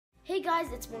Hey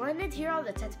guys, it's Mohammed here on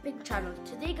the Tita Pink channel.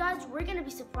 Today guys, we're going to be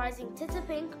surprising Tita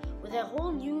Pink with a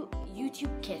whole new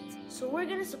YouTube kit. So we're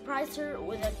going to surprise her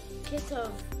with a kit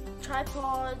of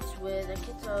tripods, with a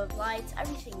kit of lights,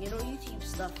 everything, you know, YouTube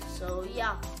stuff. So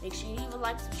yeah, make sure you leave a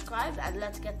like, subscribe, and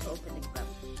let's get to opening them.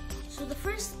 So the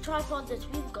first tripod that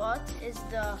we've got is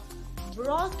the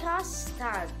broadcast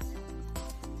stand.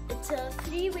 It's a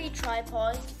three-way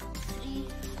tripod, three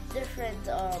different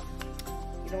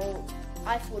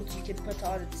iPhones you can put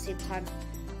on at the same time.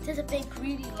 Tita Pink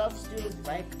really loves doing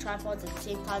like tripods at the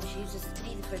same time. She uses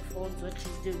three different phones when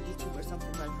she's doing YouTube or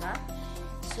something like that.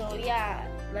 So yeah,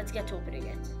 let's get to opening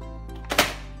it.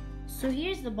 So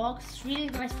here's the box. It's really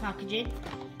nice packaging.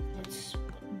 It's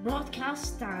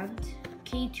broadcast stand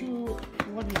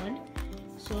K211.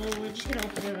 So we're just gonna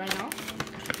open it right now.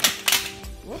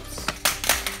 Whoops.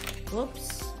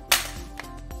 Whoops.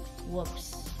 Whoops.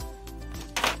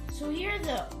 So here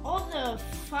are all the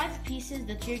 5 pieces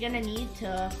that you're gonna need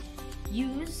to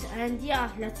use, and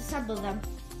yeah, let's assemble them.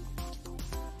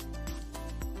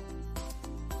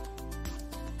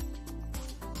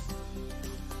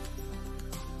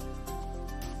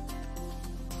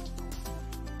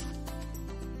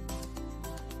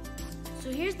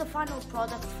 So here's the final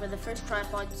product for the first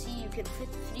tripod. See, you can fit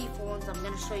 3 phones. I'm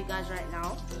gonna show you guys right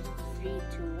now. 3,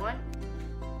 2, 1.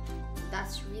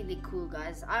 That's really cool,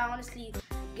 guys. I honestly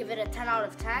give it a 10 out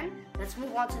of 10. Let's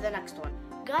move on to the next one.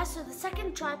 Guys, so the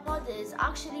second tripod is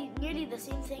actually nearly the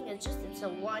same thing. It's just it's a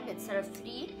 1 instead of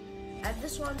 3. And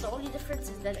this one, the only difference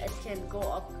is that it can go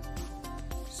up.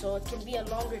 So it can be a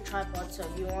longer tripod. So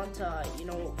if you want to,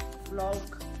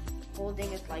 vlog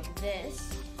holding it like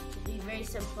this, it'll be very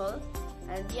simple.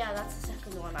 And yeah, that's the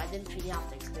second one. I didn't really have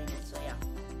to explain it. So yeah,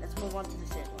 let's move on to the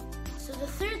third one. So the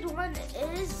third one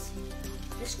is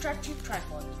the stretchy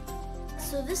tripod.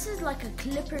 So this is like a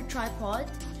clipper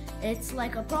tripod. It's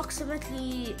like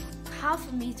approximately half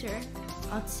a meter,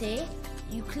 I'd say.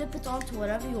 You clip it onto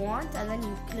whatever you want, and then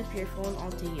you clip your phone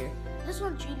onto here. This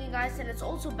one's really nice, and it's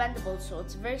also bendable, so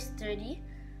it's very sturdy.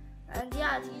 And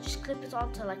yeah, you just clip it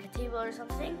onto like a table or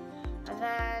something, and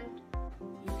then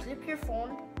you clip your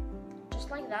phone just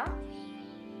like that,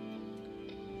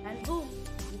 and boom,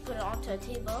 you put it onto a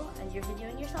table and you're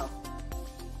videoing yourself.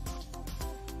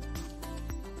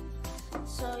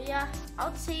 So yeah, I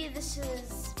would say this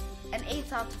is an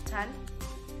 8 out of 10.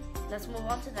 Let's move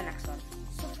on to the next one.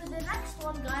 So for the next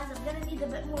one, guys, I'm gonna need a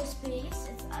bit more space.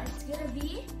 It's gonna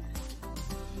be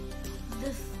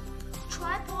the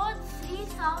tripod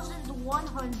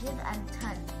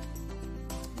 3110.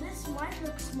 This might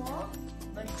look small,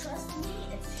 but trust me,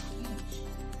 it's huge.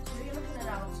 So we're gonna put it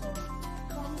out. So it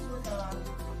comes with a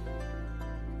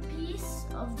piece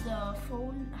of the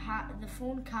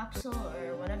phone capsule,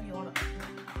 or whatever you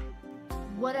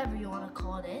want to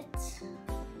call it.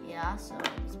 Yeah, so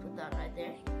let's put that right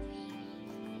there.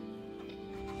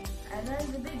 And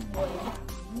then the big boy.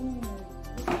 Ooh,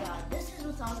 look at that. This is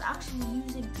what I was actually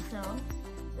using to film.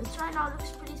 This right now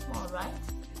looks pretty small, right?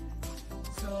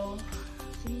 So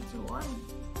 3, 2, 1.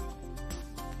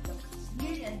 Look, it's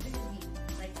nearly as big as me.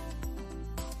 It's like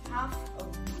half of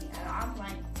me, and I'm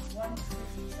like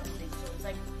 150 something, so it's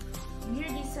like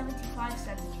nearly 75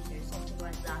 centimeters, something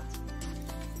like that.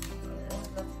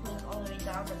 Let's put it all the way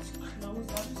down. Let's close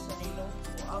them so they don't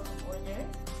go out of order.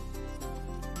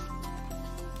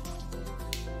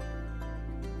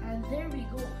 And there we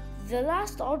go. The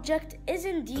last object is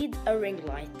indeed a ring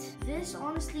light. This,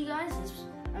 honestly, guys, is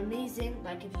amazing.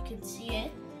 Like, if you can see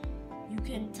it, you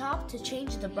can tap to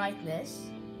change the brightness.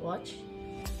 Watch.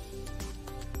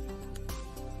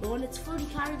 But when it's fully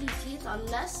carried, you see it,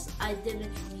 unless I dim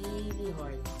it really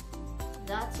hard.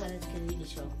 That's when it can really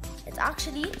show. It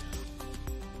actually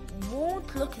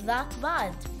won't look that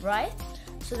bad, right?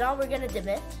 So now we're gonna dim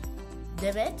it,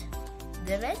 dim it,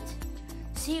 dim it.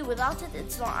 See, without it,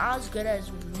 it's not as good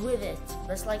as with it.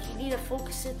 But it's like you need to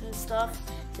focus it and stuff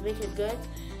to make it good.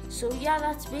 So yeah,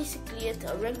 that's basically it.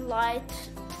 A ring light,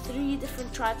 4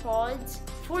 different tripods,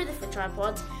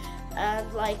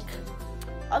 and like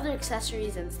other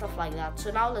accessories and stuff like that. So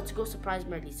now let's go surprise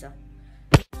Marlisa.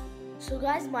 So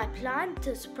guys, my plan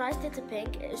to surprise Tita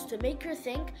Pink is to make her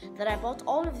think that I bought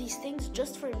all of these things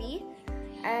just for me,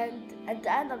 and at the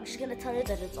end I'm just gonna tell her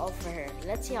that it's all for her.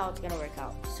 Let's see how it's gonna work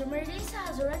out. So Marlisa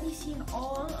has already seen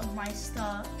all of my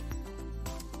stuff.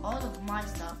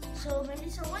 So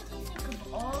Marlisa, what do you think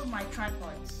of all my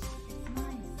tripods? It's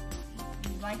nice.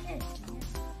 You like it?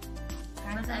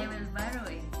 But I will borrow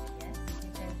it. Yes,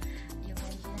 you can share it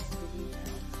with me.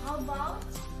 How about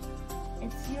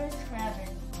it's yours forever?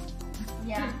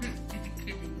 Yeah.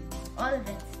 All of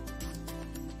it.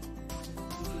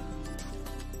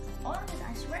 All of it,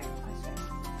 I swear.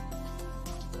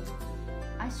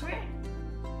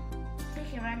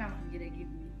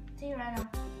 Take it right now.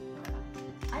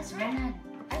 I swear. Renan,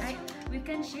 I swear. we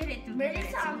can share it together.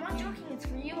 Melissa, I'm not joking. It's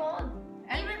for you all.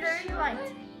 Even the ring light.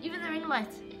 Even the ring light.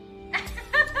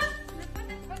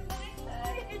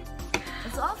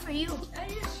 It's all for you. Are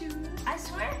you sure? I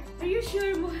swear. Are you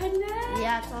sure, Muhammad?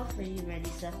 Yeah, it's all for you,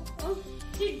 Melissa. Oh,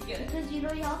 good. Because you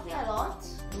know you help me a lot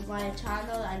with my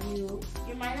channel, and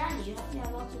you're my nanny. You help me a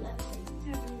lot with everything.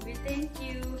 Habibi, thank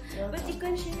you. You're But you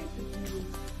can share it with me.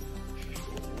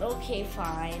 Okay,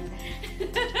 fine.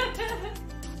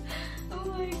 Oh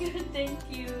my god, thank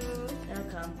you.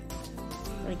 Welcome.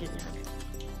 Very good job.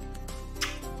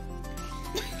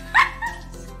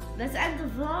 Let's end the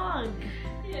vlog.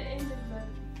 Yeah, in the vlog.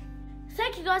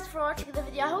 Thank you guys for watching the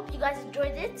video. I hope you guys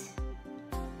enjoyed it.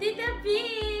 Tita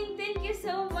Ping, thank you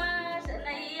so much.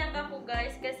 Naiiyak ako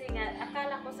guys kasi nga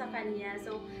akala ko sa kanya.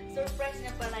 So, surprise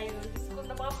niya pala yun. Gusto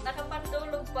ko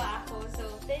nakapantulog pa ako.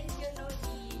 So, thank you,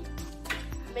 Nodi.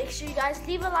 Make sure you guys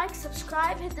leave a like,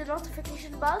 subscribe, hit the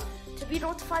notification bell to be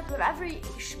notified whenever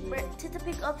Tita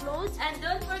Pig uploads. And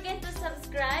don't forget to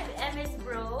subscribe MS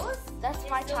Bros. That's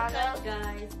my so channel. kind,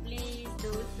 guys. Please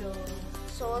do so.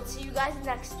 So we'll see you guys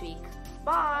next week.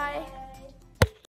 Bye.